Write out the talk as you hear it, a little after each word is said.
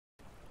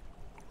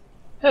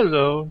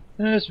Hello,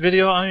 in this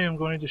video I am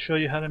going to show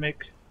you how to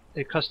make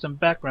a custom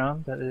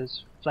background that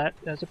is flat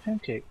as a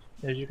pancake.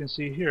 As you can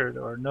see here,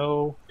 there are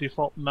no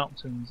default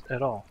mountains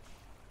at all.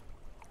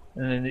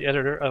 And in the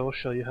editor I will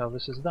show you how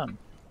this is done.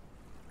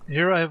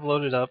 Here I have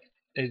loaded up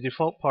a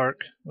default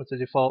park with the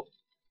default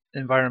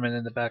environment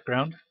in the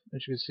background,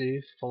 as you can see,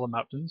 full of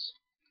mountains.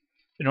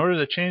 In order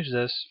to change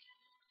this,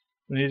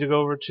 we need to go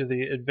over to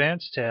the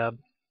Advanced tab,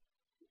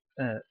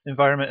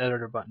 Environment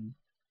Editor button.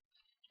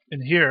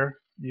 In here,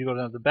 you go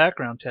to the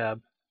Background tab,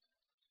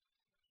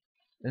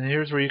 and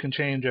here's where you can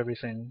change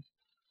everything.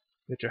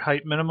 Get your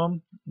height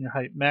minimum and your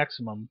height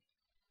maximum.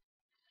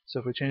 So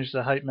if we change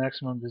the height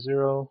maximum to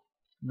 0,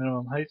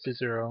 minimum height to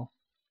 0,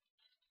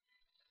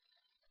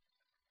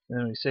 and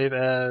then we save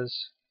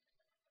as,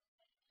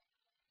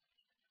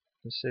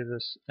 let's save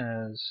this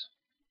as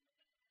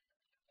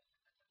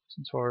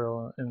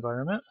tutorial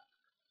environment,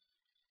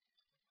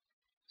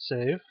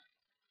 save.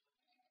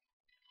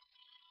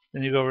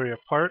 Then you go over to your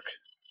park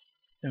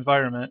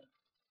environment.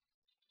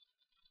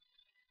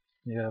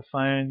 You gotta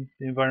find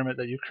the environment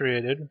that you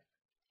created,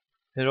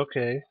 hit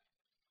OK,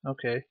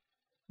 OK.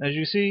 As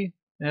you see,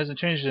 it hasn't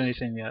changed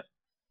anything yet.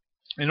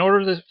 In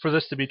order for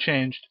this to be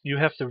changed, you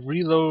have to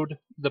reload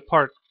the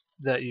park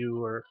that you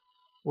were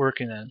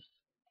working in.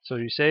 So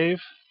you save,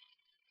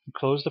 you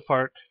close the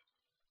park,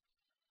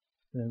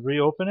 then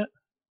reopen it.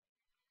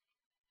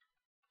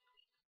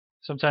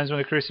 Sometimes when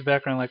it creates a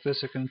background like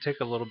this, it can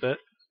take a little bit.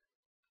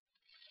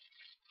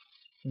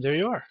 And there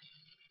you are,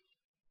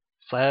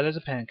 flat as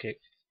a pancake.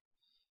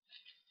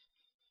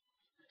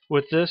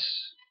 With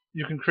this,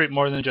 you can create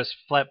more than just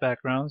flat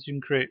backgrounds. You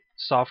can create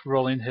soft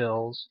rolling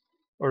hills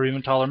or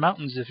even taller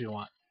mountains if you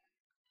want.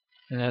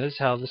 And that is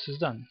how this is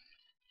done.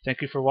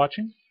 Thank you for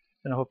watching,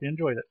 and I hope you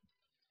enjoyed it.